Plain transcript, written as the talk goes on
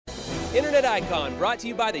Internet Icon, brought to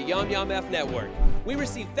you by the YOMYOMF Network. We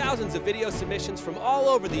receive thousands of video submissions from all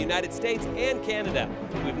over the United States and Canada.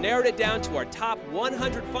 We've narrowed it down to our top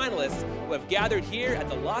 100 finalists who have gathered here at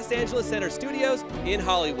the Los Angeles Center Studios in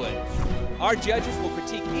Hollywood. Our judges will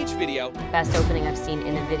critique each video. Best opening I've seen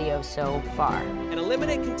in a video so far. And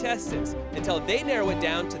eliminate contestants until they narrow it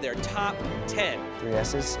down to their top 10. 3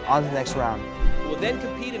 S's. On to the next round. We'll then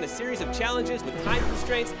compete in a series of challenges with time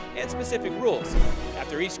constraints and specific rules.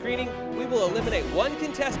 After each screening, we will eliminate one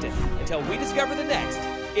contestant until we discover the next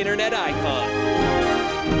Internet Icon.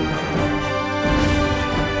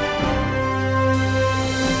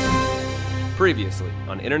 Previously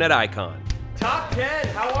on Internet Icon. Top 10,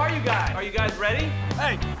 how are you guys? Are you guys ready?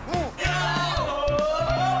 Hey!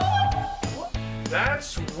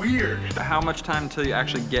 That's weird. How much time until you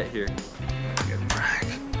actually get here?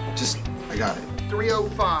 I got it.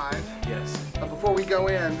 3:05. Yes. Before we go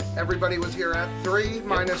in, everybody was here at 3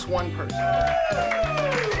 minus 1 person.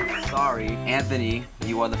 Sorry, Anthony,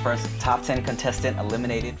 you are the first top 10 contestant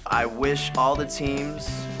eliminated. I wish all the teams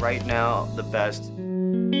right now the best.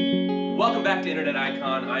 Welcome back to Internet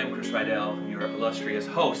Icon. I am Chris Riedell, your illustrious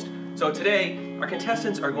host. So today, our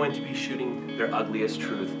contestants are going to be shooting their ugliest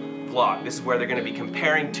truth vlog. This is where they're going to be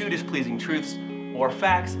comparing two displeasing truths or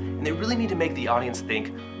facts, and they really need to make the audience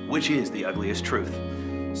think which is the ugliest truth.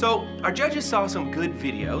 So our judges saw some good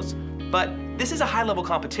videos, but this is a high-level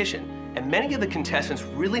competition, and many of the contestants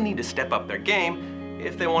really need to step up their game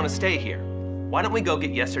if they want to stay here. Why don't we go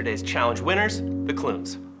get yesterday's challenge winners, the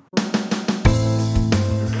Clunes.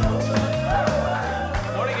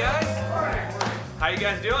 Morning, guys. How you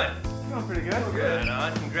guys doing? Doing pretty good. Good.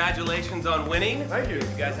 Congratulations on winning. Thank you.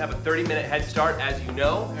 You guys have a 30-minute head start, as you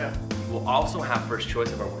know. Yeah. You will also have first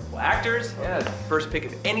choice of our wonderful actors, first pick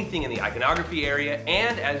of anything in the iconography area,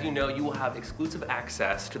 and as you know, you will have exclusive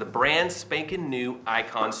access to the brand spanking new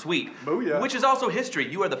Icon Suite. Booyah. Which is also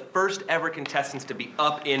history. You are the first ever contestants to be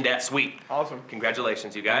up in that suite. Awesome.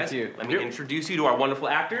 Congratulations, you guys. Thank you. Let me introduce you to our wonderful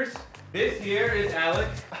actors. This here is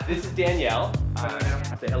Alex. This is Danielle.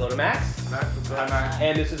 Say hello to Max. Max, what's up? Hi, Max.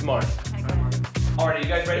 And this is Mark. All right, are you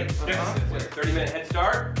guys ready? Yes. 30-minute head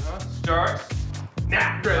start. Starts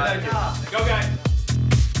now. Great, thank you. Go, guys.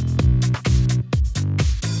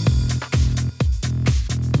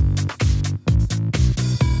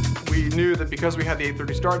 We knew that because we had the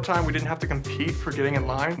 8:30 start time, we didn't have to compete for getting in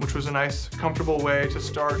line, which was a nice, comfortable way to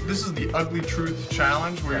start. This is the Ugly Truth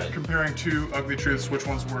Challenge. We're comparing two ugly truths, which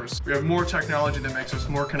one's worse. We have more technology that makes us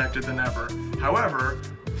more connected than ever. However,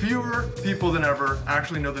 fewer people than ever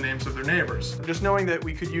actually know the names of their neighbors. Just knowing that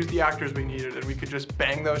we could use the actors we needed and we could just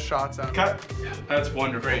bang those shots out. Cut. That's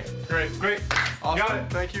wonderful. Great. Awesome. Got it.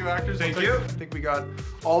 Thank you, actors. Thank you. I think we got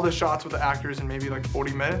all the shots with the actors in maybe like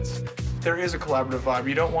 40 minutes. There is a collaborative vibe.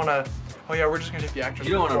 You don't want to, oh yeah, we're just going to take the actors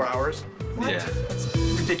for 4 hours. What? Yeah. That's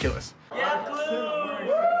ridiculous. Yeah,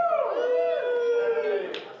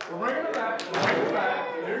 We're bringing it back.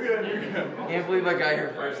 You're good. Can't believe I got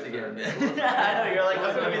here first again. I know, you're like,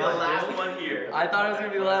 I'm gonna be the last one here. I thought I was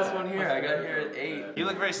gonna be the last one here. I got here at 8. You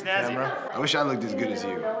look very snazzy. I wish I looked as good as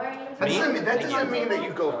you. That doesn't mean that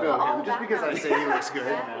you go film him just because I say he looks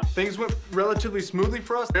good. Things went relatively smoothly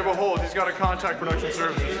for us. We have a hold. He's got to contact production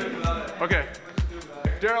services. Okay.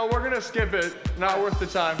 Daryl, we're going to skip it. Not worth the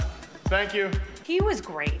time. Thank you. He was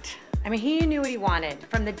great. I mean, he knew what he wanted.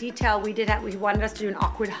 From the detail we wanted us to do an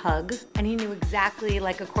awkward hug, and he knew exactly,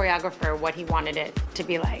 like a choreographer, what he wanted it to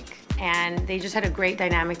be like. And they just had a great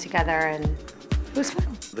dynamic together, and it was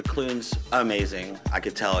fun. The Clunes, amazing. I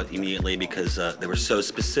could tell it immediately because they were so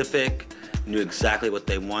specific, knew exactly what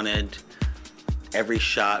they wanted. Every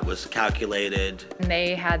shot was calculated.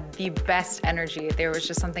 They had the best energy. There was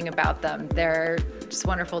just something about them. They're just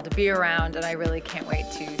wonderful to be around, and I really can't wait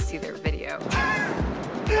to see their video.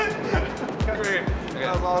 Great.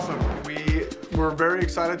 That was awesome. We were very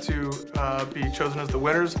excited to be chosen as the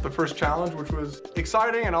winners of the first challenge, which was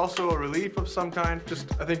exciting and also a relief of some kind.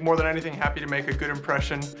 Just, I think more than anything, happy to make a good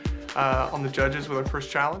impression on the judges with our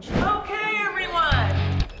first challenge. Okay, everyone.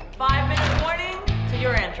 5-minute warning to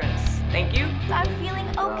your entrance. Thank you. I'm feeling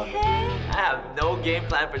okay. I have no game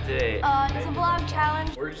plan for today. It's a vlog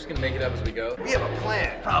challenge. We're just gonna make it up as we go. We have a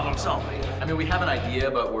plan. Problem solving. I mean, we have an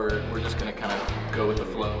idea, but we're just gonna kind of go with the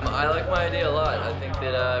flow. I like my idea a lot. I think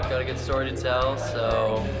that I've got a good story to tell,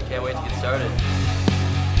 so can't wait to get started.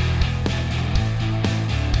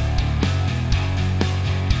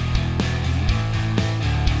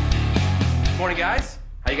 Morning, guys.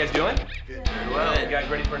 How you guys doing? Good. Very well. You guys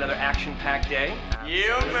ready for another action-packed day?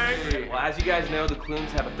 Yeah, man. Well, as you guys know, the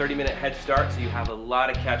Clunes have a 30-minute head start, so you have a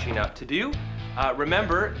lot of catching up to do.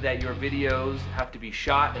 Remember that your videos have to be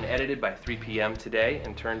shot and edited by 3 p.m. today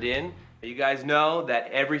and turned in. You guys know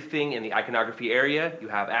that everything in the iconography area you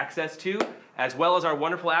have access to, as well as our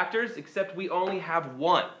wonderful actors, except we only have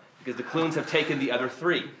one, because the Clunes have taken the other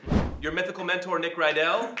 3. Your mythical mentor, Nick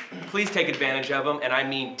Riedell, please take advantage of him, and I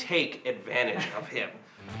mean take advantage of him.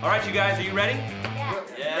 All right, you guys, are you ready? Yeah.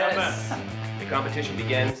 Yes. The competition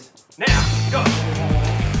begins now. Go.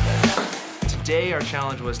 Today, our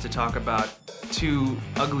challenge was to talk about 2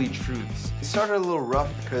 ugly truths. It started a little rough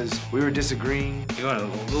because we were disagreeing. You're going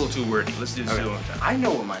a little too wordy. Let's do this one time. I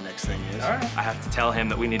know what my next thing is. All right. I have to tell him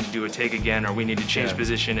that we need to do a take again or we need to change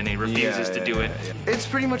position, and he refuses to do it. It's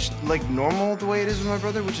pretty much like normal the way it is with my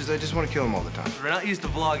brother, which is I just want to kill him all the time. We're not used to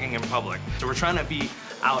vlogging in public, so we're trying to be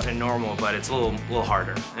out and normal, but it's a little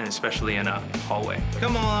harder, and especially in a hallway.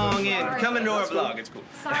 Come along in. Come into our vlog. It's cool.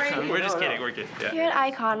 Sorry. We're just kidding. We're kidding. Yeah. Here at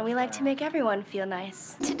Icon, we like to make everyone feel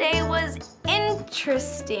nice. Today was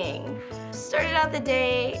interesting. Started out the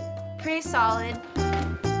day pretty solid. This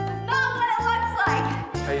is not what it looks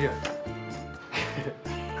like. How you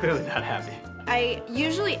doing? Clearly not happy. I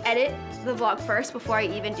usually edit the vlog first before I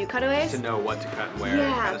even do cutaways. To know what to cut and where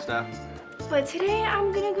and kind of stuff. But today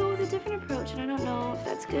I'm gonna go with a different approach, and I don't know if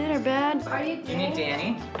that's good or bad. Are you doing? Do you need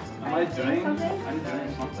Danny? Am I doing something? I'm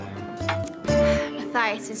doing something.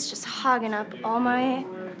 Matthias is just hogging up all my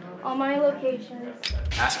locations.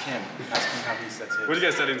 Ask him. Ask him how he sets it. Where do you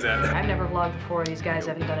guys settings at? I've never vlogged before. These guys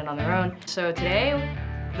haven't done it on their own. So today,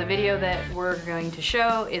 the video that we're going to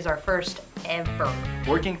show is our first ever.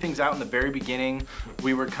 Working things out in the very beginning,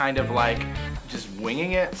 we were kind of like just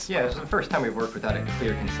winging it. Yeah, this is the first time we've worked without a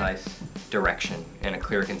clear, concise direction and a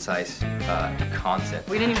clear, concise concept.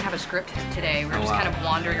 We didn't even have a script today. We were just kind of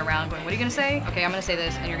wandering around going, what are you gonna say? Okay, I'm gonna say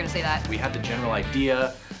this, and you're gonna say that. We had the general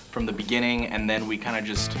idea from the beginning, and then we kind of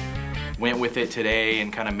just went with it today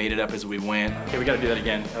and kind of made it up as we went. Okay, we gotta do that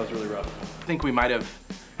again. That was really rough. I think we might have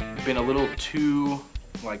been a little too,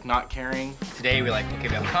 like, not caring. Today we okay, we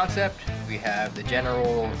have a concept, we have the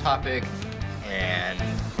general topic, and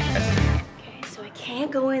that's it. Okay, so I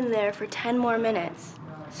can't go in there for 10 more minutes.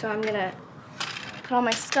 So I'm gonna put all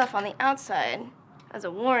my stuff on the outside as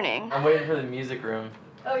a warning. I'm waiting for the music room.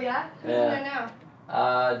 Oh yeah? Who's in there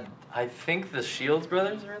now? I think the Shields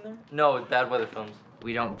brothers are in there? No, Bad Weather Films.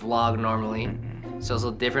 We don't vlog normally, so it's a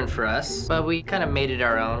little different for us. But we kind of made it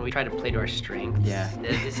our own. We tried to play to our strengths. Yeah.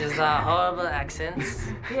 This is horrible accents.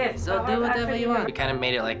 Yes. So do whatever you want. We kind of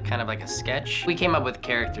made it like kind of like a sketch. We came up with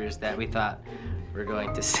characters that we thought were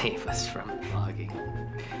going to save us from vlogging.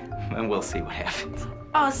 And we'll see what happens.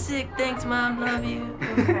 Oh, sick. Thanks, Mom. Love you.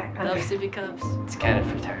 Okay. Love sippy cups. It's kind of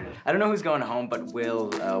retarded. I don't know who's going home, but Will,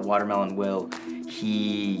 Watermelon Will,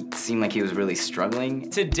 he seemed like he was really struggling.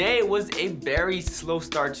 Today was a very slow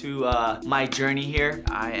start to my journey here.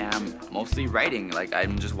 I am mostly writing. Like,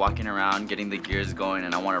 I'm just walking around, getting the gears going,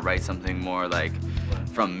 and I want to write something more like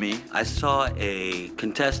from me. I saw a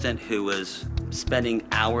contestant who was spending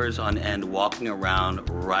hours on end walking around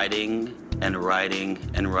writing and writing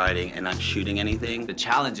and writing and not shooting anything. The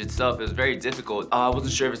challenge itself is very difficult. I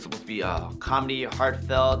wasn't sure if it's supposed to be comedy,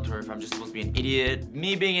 heartfelt, or if I'm just supposed to be an idiot.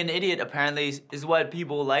 Me being an idiot apparently is what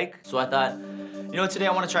people like. So I thought, you know, today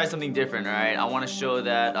I want to try something different, all right? I want to show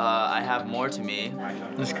that I have more to me.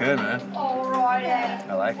 That's good, man. Alright.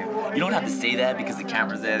 I like it. You don't have to say that because the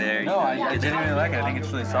camera's there. No, I genuinely like it. I think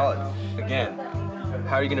it's really solid. Again,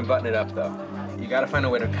 how are you gonna button it up though? You gotta find a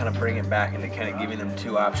way to kind of bring it back into kind of giving them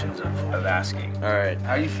 2 options of asking. All right,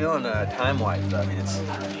 how are you feeling time-wise? I mean, it's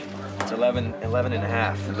 11 and a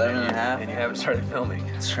half. 11 and a half? And you haven't started filming.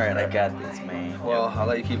 That's right, I got this, man. Well, I'll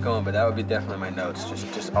let you keep going, but that would be definitely my notes.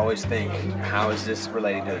 Just always think, how is this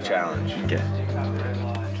relating to the challenge? Okay.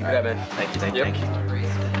 Keep it up, man. Thank you, thank you.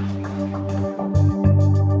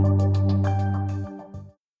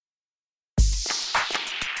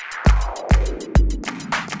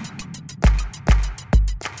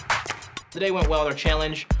 The day went well. Our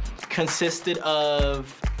challenge consisted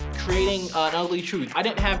of creating an ugly truth. I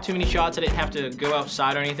didn't have too many shots. I didn't have to go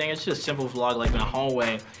outside or anything. It's just a simple vlog like in a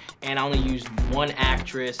hallway. And I only used 1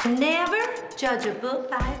 actress. Never judge a book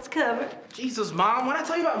by its cover. Jesus, Mom, why'd I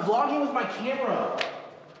tell you about vlogging with my camera?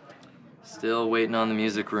 Still waiting on the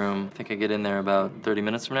music room. I think I get in there about 30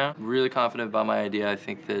 minutes from now. Really confident about my idea. I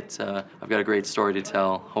think that I've got a great story to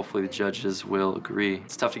tell. Hopefully the judges will agree.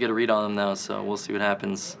 It's tough to get a read on them though, so we'll see what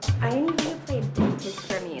happens. I need you to play dentist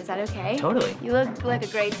for me. Is that okay? Totally. You look like a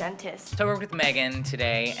great dentist. So I worked with Megan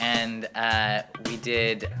today, and we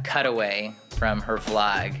did cutaway from her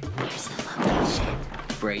vlog. Here's the location.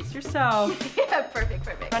 Brace yourself. Yeah,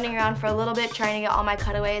 perfect. Running around for a little bit trying to get all my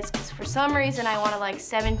cutaways because for some reason I wanted like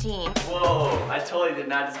 17. Whoa, I totally did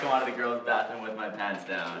not just come out of the girls' bathroom with my pants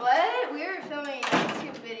down. What? We were filming a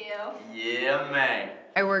YouTube video. Yeah, man.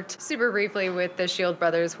 I worked super briefly with the Shield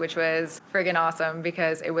Brothers, which was friggin' awesome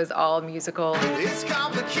because it was all musical. It's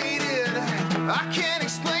complicated, I can't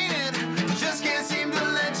explain it. Just can't seem to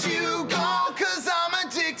let you go, 'cause I'm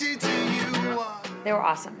addicted to you. They were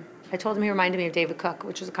awesome. I told him he reminded me of David Cook,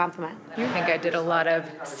 which was a compliment. I think I did a lot of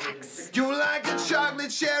sex. You're like a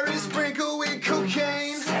chocolate cherry sprinkled with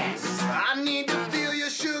cocaine. I need to feel your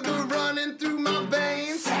sugar running through my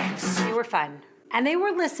veins. They were fun. And they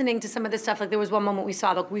were listening to some of the stuff. Like there was one moment we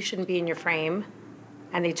saw, like, we shouldn't be in your frame.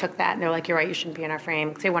 And they took that and they're like, you're right, you shouldn't be in our frame.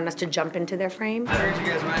 Because they wanted us to jump into their frame. I heard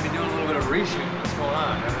you guys might be doing a little bit of reshoot. What's going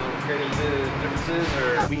on? Having a little creative differences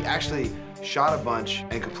or? We actually shot a bunch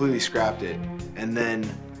and completely scrapped it. And then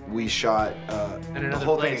we shot the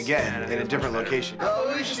whole thing again in a different location.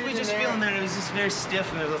 Oh, we just feeling that it was just very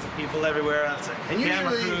stiff and there's lots of people everywhere. And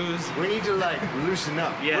camera usually crews. we need to like loosen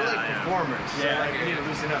up. Yeah, we're like performers. So Yeah, like, we need to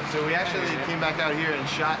loosen up. So we actually came back out here and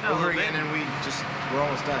shot over again, and we're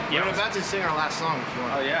almost done. Yeah, we're about to sing our last song. If you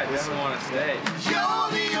want. Oh yeah, I just want to stay.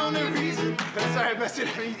 You're the only reason. Sorry, I messed it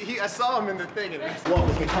up. I saw him in the thing. And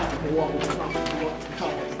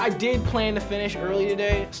I did plan to finish early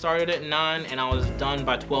today. Started at 9 and I was done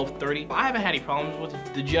by 12:30. I haven't had any problems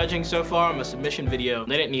with the judging so far. My submission video,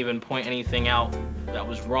 they didn't even point anything out that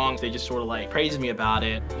was wrong. They just sort of like praised me about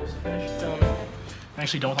it. Just finished filming. I'm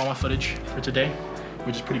actually done with all my footage for today,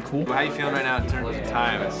 which is pretty cool. How are you feeling right now in terms of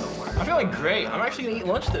time? I'm feeling great. I'm actually gonna eat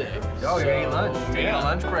lunch today. Oh, you're gonna eat lunch? Taking a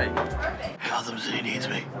lunch break. Gotham City needs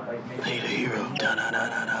me. I need a hero.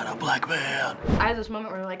 Da-da-da-da-da, black man. I had this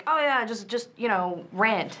moment where they're like, oh yeah, just you know,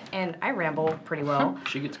 rant. And I ramble pretty well.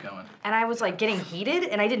 She gets going. And I was like getting heated,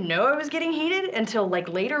 and I didn't know I was getting heated until like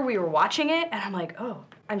later we were watching it, and I'm like, oh,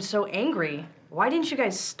 I'm so angry. Why didn't you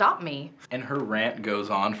guys stop me? And her rant goes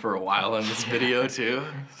on for a while in this video too.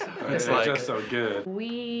 So it's like just so good.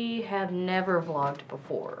 We have never vlogged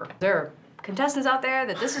before. There are contestants out there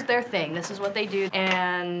that this is their thing, this is what they do,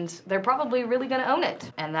 and they're probably really gonna own it.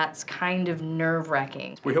 And that's kind of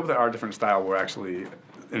nerve-wracking. We hope that our different style will actually,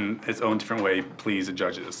 in its own different way, please the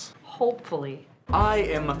judges. Hopefully. I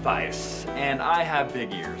am Matthias, and I have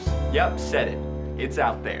big ears. Yep, said it. It's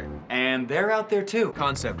out there. And they're out there too.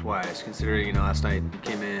 Concept-wise, considering, you know, last night you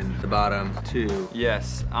came in the bottom 2.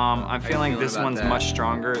 Yes, I'm feeling this one's much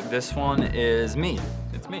stronger. This one is me.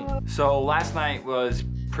 It's me. So last night was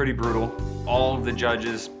pretty brutal. All of the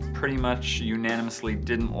judges pretty much unanimously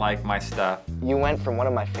didn't like my stuff. You went from one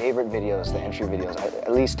of my favorite videos, the entry videos,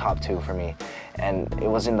 at least top 2 for me, and it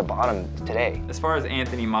was in the bottom today. As far as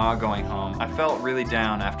Anthony Ma going home, I felt really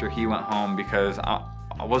down after he went home because I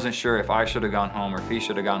wasn't sure if I should have gone home or if he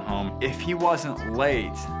should have gone home. If he wasn't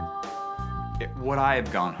late, would I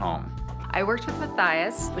have gone home? I worked with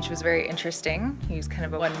Matthias, which was very interesting. He was kind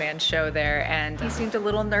of a one-man show there, and he seemed a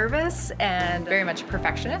little nervous and very much a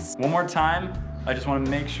perfectionist. One more time, I just want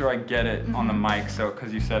to make sure I get it on the mic, so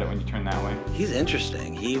because you said it when you turned that way. He's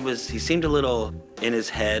interesting. He seemed a little in his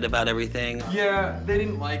head about everything. Yeah, they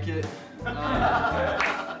didn't like it.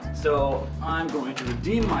 So I'm going to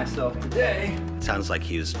redeem myself today. Sounds like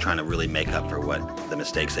he was trying to really make up for the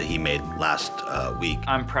mistakes that he made last week.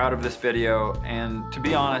 I'm proud of this video, and to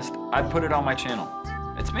be honest, I put it on my channel.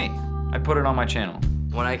 It's me. I put it on my channel.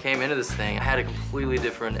 When I came into this thing, I had a completely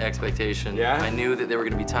different expectation. Yeah? I knew that there were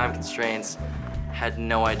gonna be time constraints. Had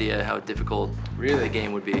no idea how difficult the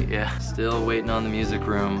game would be. Yeah. Still waiting on the music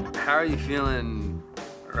room. How are you feeling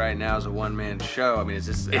right now as a one-man show? I mean, is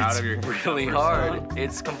this out of your really hard.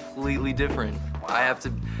 It's completely different. I have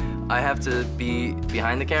to be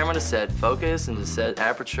behind the camera to set focus and to set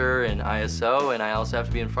aperture and ISO, and I also have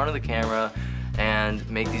to be in front of the camera and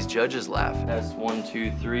make these judges laugh. That's 1,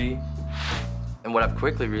 2, 3. And what I've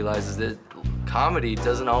quickly realized is that comedy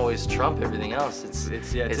doesn't always trump everything else.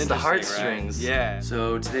 It's the heartstrings. Right? Yeah.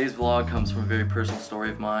 So today's vlog comes from a very personal story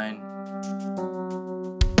of mine.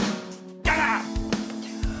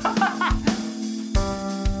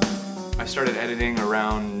 I started editing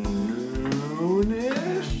around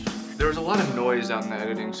noon-ish. There was a lot of noise out in the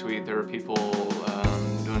editing suite. There were people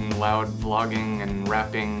doing loud vlogging and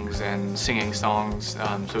rappings and singing songs.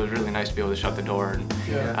 So it was really nice to be able to shut the door and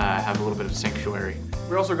have a little bit of sanctuary.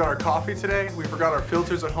 We also got our coffee today. We forgot our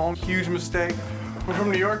filters at home. Huge mistake. We're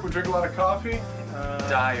from New York. We drink a lot of coffee.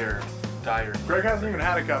 Dire. Greg hasn't even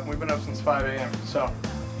had a cup. We've been up since 5 a.m. So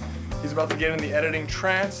he's about to get in the editing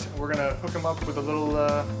trance. We're gonna hook him up with a little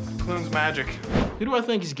Clunes magic. Who do I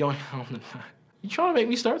think is going home tonight? You trying to make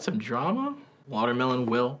me start some drama? Watermelon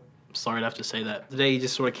Will. sorry to have to say that. Today he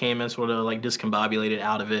just sort of came and sort of like discombobulated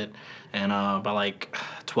out of it, and by like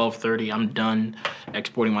 12:30 I'm done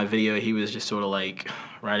exporting my video. He was just sort of like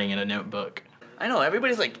writing in a notebook. I know,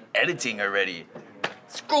 everybody's like editing already.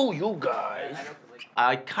 Screw you guys.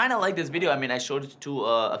 I kind of like this video. I mean, I showed it to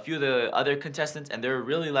a few of the other contestants, and they're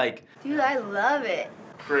really like... Dude, I love it.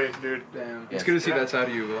 Great, dude. Damn. It's good to see that side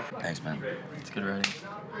of you, Will. Thanks, man. It's good writing.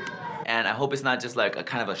 And I hope it's not just like a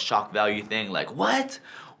kind of a shock value thing, like, what?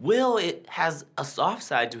 Will, it has a soft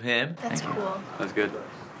side to him. That's cool. That's good.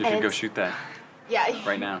 You should go shoot that. Yeah.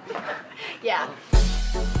 Right now. Yeah.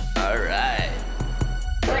 All right.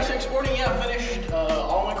 Thanks for exporting. Yeah, finished.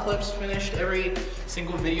 All my clips finished. Every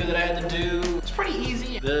single video that I had to do. It's pretty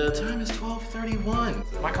easy. The time is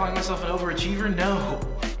 12:31. Am I calling myself an overachiever? No.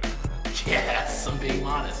 Yes, I'm being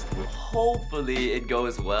modest. Hopefully it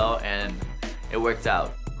goes well and it works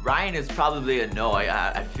out. Ryan is probably a no.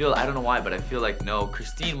 I feel, I don't know why, but I feel like no.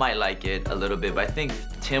 Christine might like it a little bit, but I think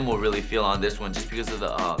Tim will really feel on this one just because of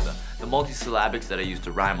the multisyllabics that I used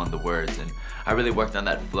to rhyme on the words, and I really worked on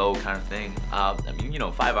that flow kind of thing. I mean, you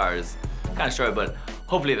know, 5 hours, kind of short, but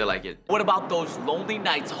hopefully they like it. What about those lonely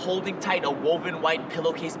nights holding tight a woven white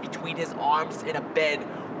pillowcase between his arms in a bed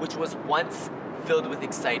which was once filled with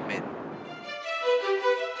excitement?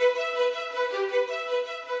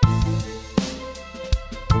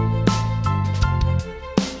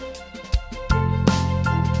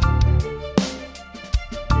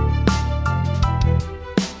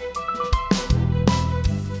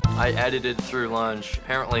 I edited through lunch.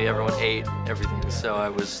 Apparently everyone ate everything, so I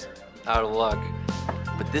was out of luck.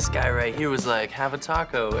 But this guy right here was like, have a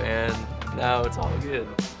taco, and now it's all good.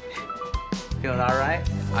 Feeling all right?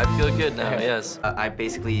 I feel good now, yes. I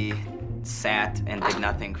basically sat and did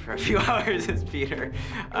nothing for a few hours as Peter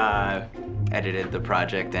edited the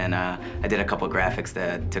project, and I did a couple graphics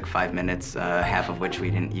that took 5 minutes, half of which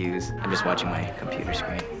we didn't use. I'm just watching my computer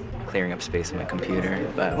screen, clearing up space on my computer,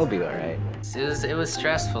 but we'll be all right. It was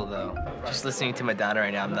stressful though. Just listening to Madonna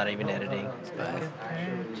right now, I'm not even editing. But...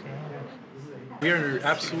 We are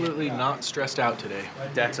absolutely not stressed out today.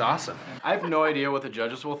 That's awesome. I have no idea what the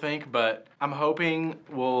judges will think, but I'm hoping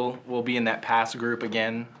we'll be in that pass group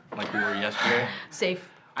again, like we were yesterday. Safe.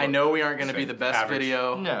 I know we aren't gonna be the best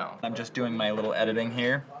video. No. I'm just doing my little editing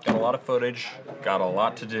here. Got a lot of footage, got a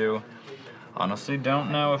lot to do. Honestly,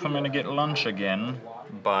 don't know if I'm gonna get lunch again,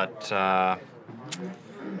 but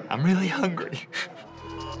I'm really hungry.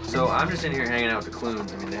 So I'm just in here hanging out with the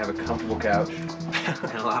Clunes. I mean, they have a comfortable couch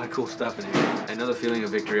and a lot of cool stuff in here. I know the feeling of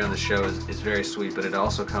victory on the show is very sweet, but it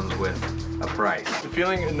also comes with a price. The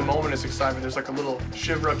feeling in the moment is excitement. There's like a little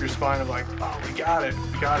shiver up your spine of like, oh, we got it.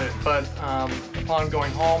 But upon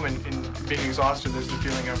going home and being exhausted, there's the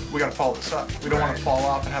feeling of, we gotta follow this up. We don't want to fall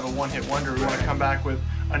off and have a one-hit wonder. We want to come back with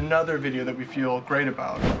another video that we feel great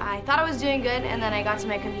about. I thought I was doing good, and then I got to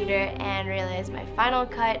my computer and realized my Final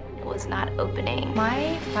Cut was not opening.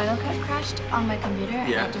 My Final Cut crashed on my computer,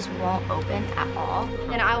 and it just won't open at all.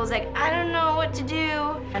 And I was like, I don't know what to do.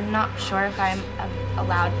 I'm not sure if I'm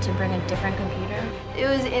allowed to bring a different computer. It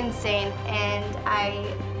was insane, and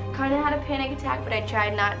I kind of had a panic attack, but I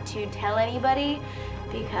tried not to tell anybody,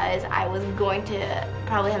 because I was going to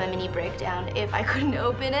probably have a mini breakdown if I couldn't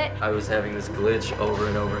open it. I was having this glitch over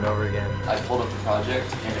and over and over again. I pulled up the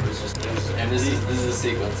project and it was just, and this is a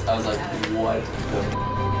sequence. I was like, what?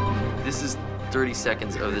 This is 30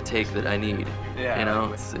 seconds of the take that I need. Yeah. You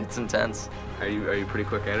know, it's intense. Are you pretty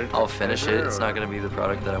quick at it? I'll finish it. It's not gonna be the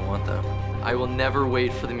product that I want though. I will never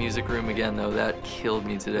wait for the music room again though. That killed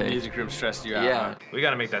me today. The music room stressed you out. Yeah. We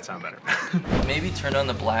gotta make that sound better. Maybe turn on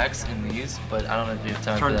the blacks in these, but I don't know if you have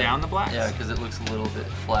time for that. Turn down the blacks? Yeah, because it looks a little bit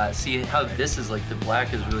flat. See how this is like, the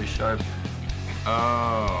black is really sharp.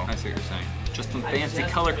 Oh, I see what you're saying. Just some fancy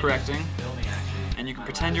color correcting, and you can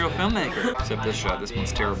pretend you're a filmmaker. Except this shot, this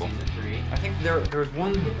one's terrible. I think there was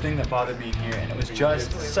one thing that bothered me here, and it was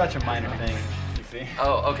just such a minor thing. You see?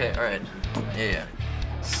 Oh, okay, all right. Yeah.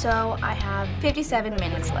 So I have 57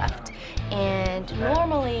 minutes left, and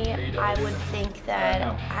normally I would think that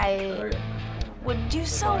I would do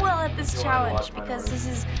so well at this challenge because this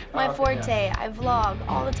is my forte. I vlog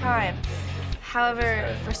all the time.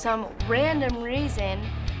 However, for some random reason,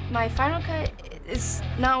 my Final Cut is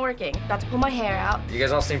not working. About to pull my hair out. You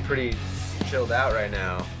guys all seem pretty chilled out right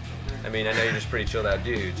now. I mean, I know you're just pretty chilled out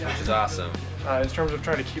dudes, which is awesome. In terms of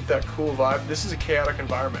trying to keep that cool vibe, this is a chaotic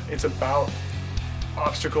environment. It's about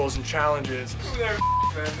obstacles and challenges. Man,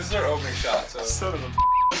 this is our opening shot, so. Son of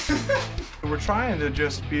a We're trying to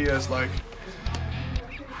just be as like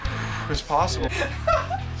as possible.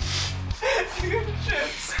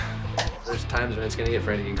 There's times when it's gonna get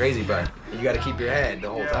frantic and crazy, but you gotta keep your head the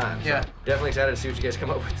whole time. So Yeah. definitely excited to see what you guys come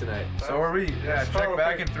up with tonight. So are we. Yeah, check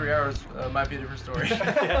back in 3 hours. Might be a different story.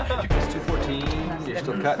 It's 2:14, you're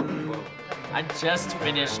still cutting. I just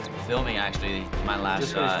finished filming, actually, my last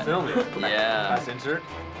Just shot. finished filming? Yeah. Last insert?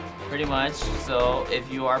 Pretty much. So if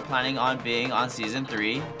you are planning on being on season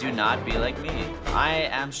 3, do not be like me. I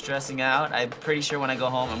am stressing out. I'm pretty sure when I go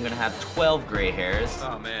home, I'm gonna have 12 gray hairs.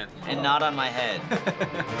 Oh, man. And not on my head.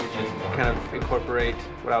 Kind of incorporate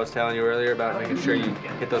what I was telling you earlier about making sure you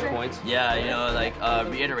hit those points. Yeah, you know, like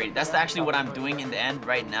reiterate. That's actually what I'm doing in the end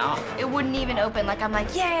right now. It wouldn't even open. Like, I'm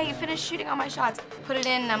like, yay, you finished shooting all my shots. Put it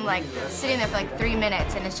in, and I'm like sitting there for like 3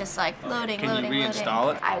 minutes, and it's just like loading, loading,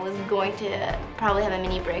 loading. I was going to probably have a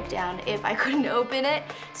mini breakdown if I couldn't open it.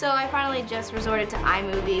 So I finally just resorted to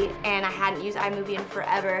iMovie, and I hadn't used iMovie in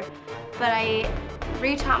forever. But I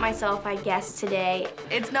retaught myself, I guess, today.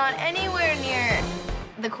 It's not anywhere near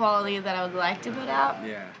the quality that I would like to put out.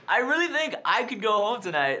 Yeah. I really think I could go home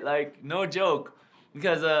tonight, like, no joke.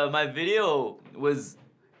 Because my video was,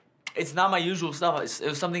 it's not my usual stuff. It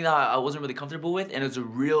was something that I wasn't really comfortable with, and it was a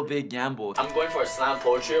real big gamble. I'm going for a slam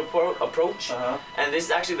poetry approach, and this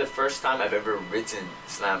is actually the first time I've ever written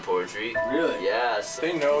slam poetry. Really? Yes.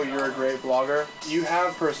 They know you're a great blogger. You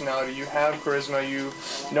have personality, you have charisma, you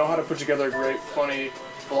know how to put together a great, funny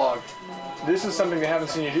vlog. This is something they haven't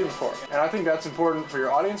seen you do before. And I think that's important for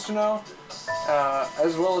your audience to know,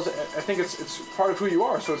 as well as I think it's part of who you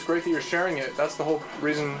are, so it's great that you're sharing it. That's the whole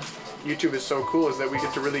reason YouTube is so cool, is that we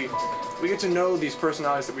get to know these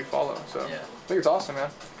personalities that we follow. So yeah. I think it's awesome, man.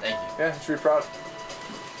 Thank you. Yeah, you should be proud.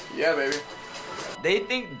 Yeah, baby. They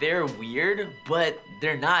think they're weird, but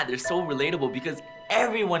they're not. They're so relatable because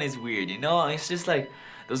everyone is weird, you know? It's just like,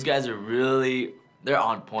 those guys are really, they're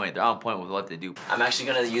on point. They're on point with what they do. I'm actually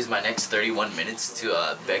gonna use my next 31 minutes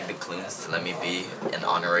to beg the Clunes to let me be an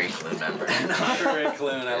honorary Clune member. An honorary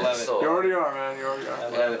Clune, I love it. You already are, man. You already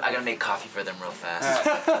are. I gotta make coffee for them real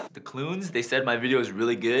fast. The Clunes, they said my video is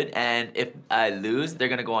really good, and if I lose, they're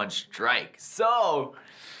gonna go on strike. So,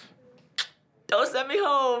 don't send me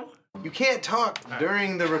home. You can't talk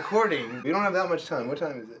during the recording. We don't have that much time. What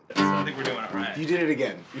time is it? I think we're doing it right. You did it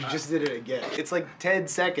again. You just did it again. It's like 10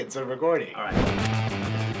 seconds of recording. All right.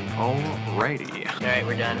 Alrighty. All right,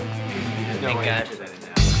 we're done. Thank God.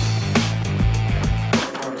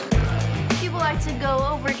 People like to go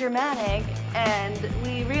over dramatic, and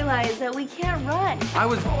we realize that we can't run. I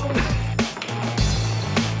was...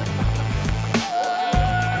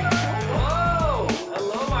 Whoa!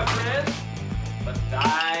 Hello, my friend.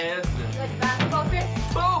 Matthias. You like basketball, Chris?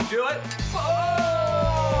 Boom! Do it. Oh!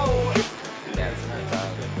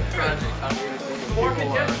 More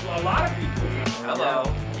contestants. A lot of people. Hello.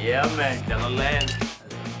 Yeah, man. Stella Land.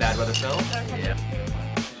 Bad Weather Film. Yeah.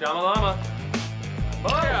 Shamalama. Oh!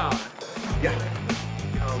 Yeah.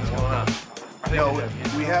 What's going on? No,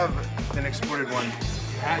 we have an exported one.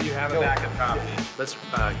 You have a backup copy. Let's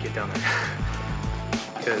get down there.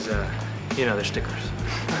 Because, you know, they're stickers.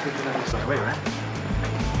 Wait, right?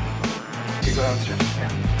 You go downstairs. Yeah.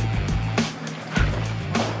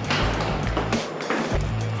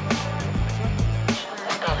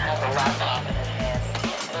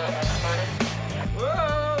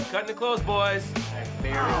 Whoa! Cutting it close, boys.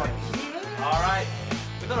 All right.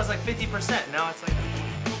 We thought it was like 50%. Now it's like...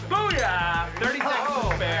 Booyah! 30 seconds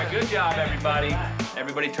to spare. Good job, everybody.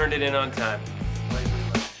 Everybody turned it in on time.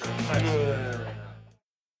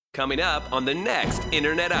 Coming up on the next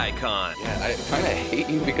Internet Icon. Yeah, I kind of hate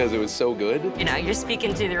you because it was so good. You know, you're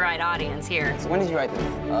speaking to the right audience here. So when did you write this?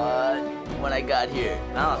 When I got here.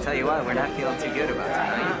 Well, I'll tell you what, we're not feeling too good about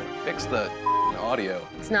tonight. Fix the audio.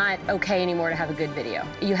 It's not okay anymore to have a good video.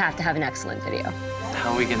 You have to have an excellent video.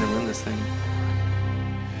 How are we gonna ruin this thing?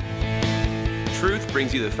 Truth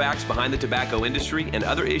brings you the facts behind the tobacco industry and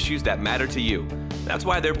other issues that matter to you. That's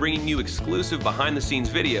why they're bringing you exclusive behind-the-scenes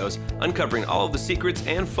videos, uncovering all of the secrets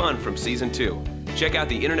and fun from Season 2. Check out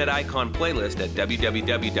the Internet Icon playlist at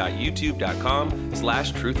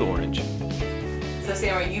www.youtube.com/truthorange. So,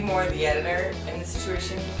 Sam, are you more the editor in this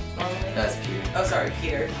situation normally? That's Peter. Oh, sorry,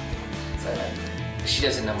 Peter. She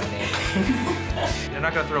doesn't know my name. You're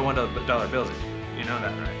not gonna throw $1 bills at you. You know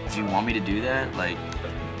that, right? Do you want me to do that? Like,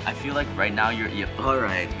 I feel like right now you're all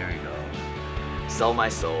right, here we go. Sell my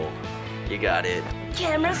soul. You got it.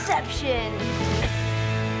 Cameraception.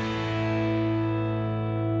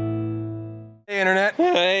 Hey, Internet.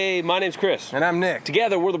 Hey, my name's Chris. And I'm Nick.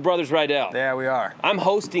 Together, we're the brothers Riedells. Yeah, we are. I'm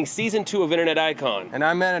hosting Season 2 of Internet Icon. And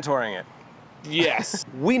I'm mentoring it. Yes.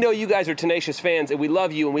 We know you guys are tenacious fans, and we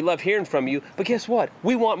love you, and we love hearing from you, but guess what?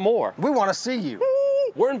 We want more. We want to see you.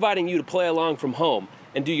 We're inviting you to play along from home.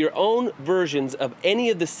 and do your own versions of any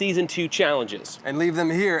of the Season 2 challenges. And leave them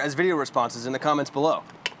here as video responses in the comments below.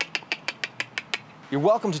 You're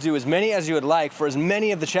welcome to do as many as you would like for as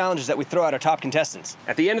many of the challenges that we throw at our top contestants.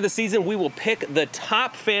 At the end of the season, we will pick the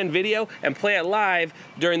top fan video and play it live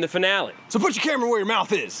during the finale. So put your camera where your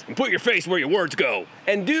mouth is. And put your face where your words go.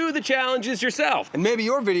 And do the challenges yourself. And maybe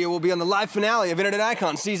your video will be on the live finale of Internet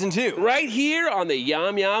Icon Season 2. Right here on the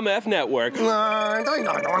YOMYOMF Network.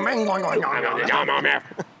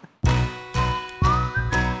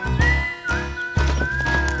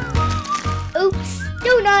 Oops,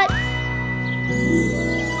 Doughnuts!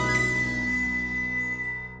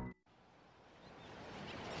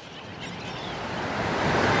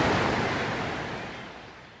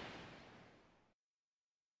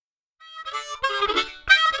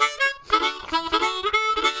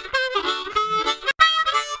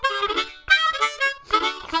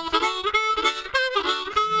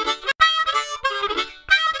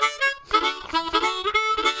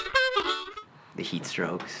 The Heat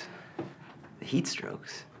Strokes. The Heat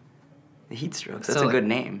Strokes. The Heat Strokes. That's a good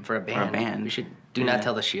name for a band. We should do not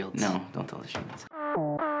tell the Shields. No, don't tell the Shields.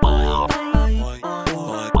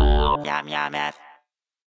 YOMYOMF.